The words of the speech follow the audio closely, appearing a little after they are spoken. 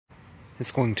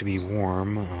It's going to be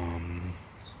warm,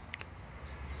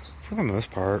 for the most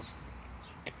part.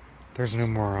 There's no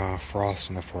more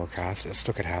frost in the forecast. It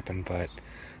still could happen, but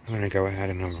I'm going to go ahead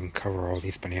and cover all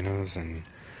these bananas, and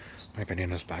my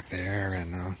bananas back there,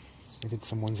 and I did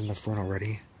some ones in the front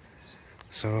already.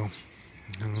 So,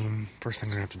 first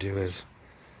thing I'm going to have to do is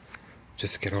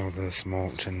just get all this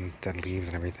mulch and dead leaves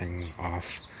and everything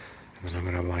off, and then I'm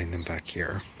going to line them back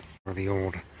here where the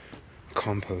old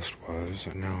compost was.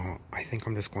 And now I think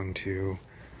I'm just going to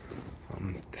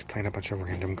just plant a bunch of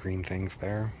random green things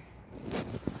there.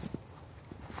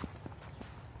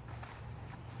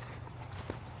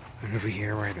 And over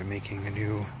here, where I've been making a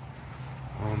new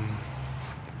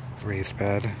raised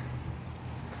bed,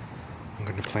 I'm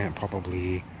going to plant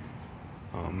probably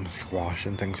squash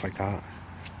and things like that.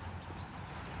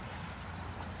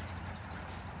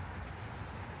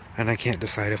 And I can't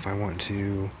decide if I want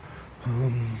to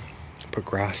put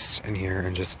grass in here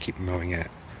and just keep mowing it,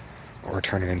 or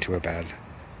turn it into a bed.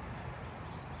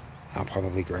 I'll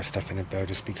probably grow stuff in it though,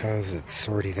 just because it's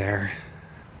already there.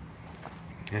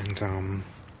 And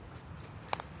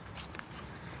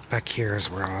back here is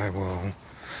where I will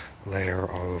layer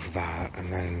all of that,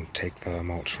 and then take the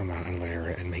mulch from that and layer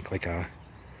it and make like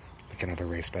another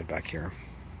raised bed back here.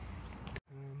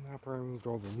 After I removed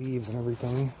all the leaves and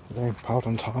everything that I piled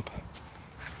on top,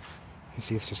 you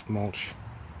see it's just mulch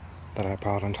that I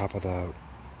piled on top of the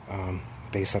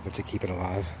base of it to keep it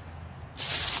alive.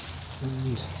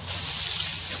 And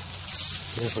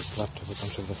here's what's left of a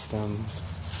bunch of the stems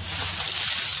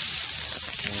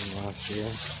from last year.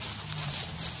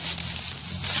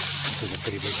 This is a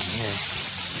pretty big one here.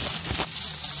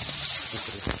 Look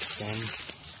at this stem.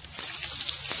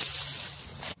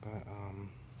 But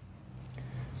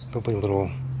there'll be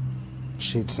little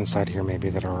shoots inside here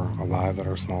maybe that are alive, that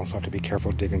are small, so I have to be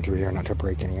careful digging through here not to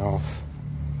break any off.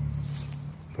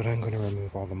 But I'm going to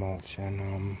remove all the mulch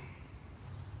and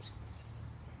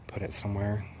put it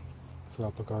somewhere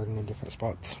throughout the garden in different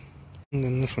spots. And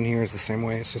then this one here is the same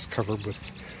way. It's just covered with,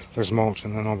 there's mulch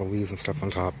and then all the leaves and stuff on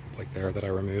top, like there, that I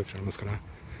removed. I'm just going to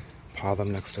pile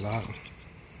them next to that.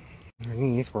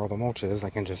 Underneath, where all the mulch is, I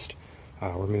can just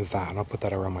remove that, and I'll put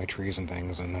that around my trees and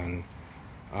things, and then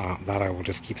that I will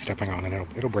just keep stepping on, and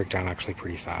it'll break down actually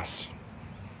pretty fast.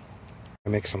 I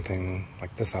make something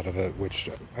like this out of it, which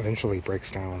eventually breaks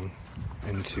down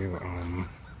into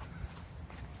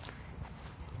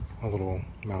a little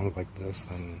mound like this,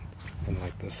 and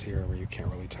like this here, where you can't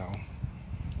really tell.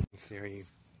 See how you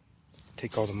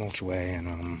take all the mulch away,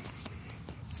 and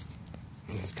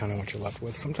this is kind of what you're left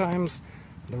with. Sometimes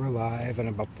they're alive and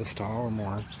about this tall or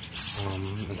more,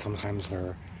 and sometimes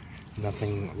they're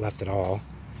nothing left at all,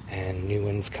 and new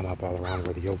ones come up all around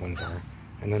where the old ones are.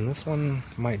 And then this one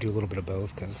might do a little bit of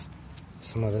both, because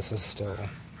some of this is still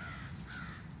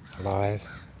alive,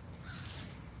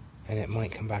 and it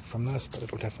might come back from this, but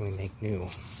it'll definitely make new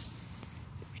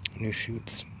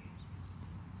shoots.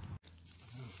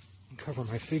 Cover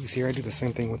my figs here. I do the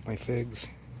same thing with my figs.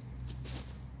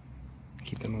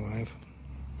 Keep them alive.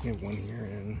 I have one here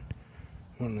and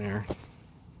one there.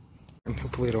 And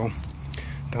hopefully it'll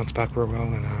bounce back real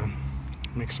well and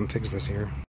make some figs this year.